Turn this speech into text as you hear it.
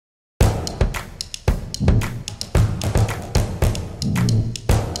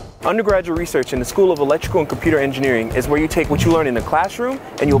Undergraduate research in the School of Electrical and Computer Engineering is where you take what you learn in the classroom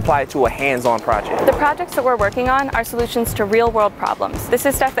and you apply it to a hands-on project. The projects that we're working on are solutions to real-world problems. This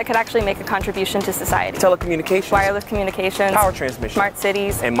is stuff that could actually make a contribution to society. Telecommunications, wireless communications, power transmission, smart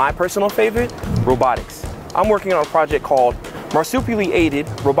cities, and my personal favorite, robotics. I'm working on a project called Marsupially Aided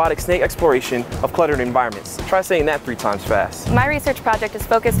Robotic Snake Exploration of Cluttered Environments. Try saying that 3 times fast. My research project is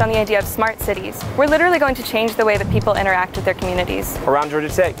focused on the idea of smart cities. We're literally going to change the way that people interact with their communities. Around Georgia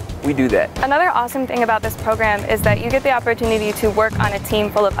Tech, we do that. Another awesome thing about this program is that you get the opportunity to work on a team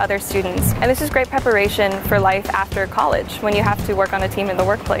full of other students. And this is great preparation for life after college, when you have to work on a team in the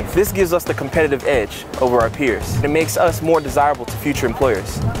workplace. This gives us the competitive edge over our peers. It makes us more desirable to future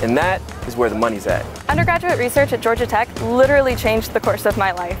employers. And that is where the money's at. Undergraduate research at Georgia Tech literally changed the course of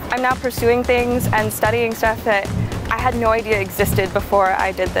my life. I'm now pursuing things and studying stuff that I had no idea existed before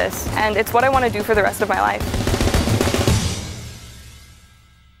I did this, and it's what I want to do for the rest of my life.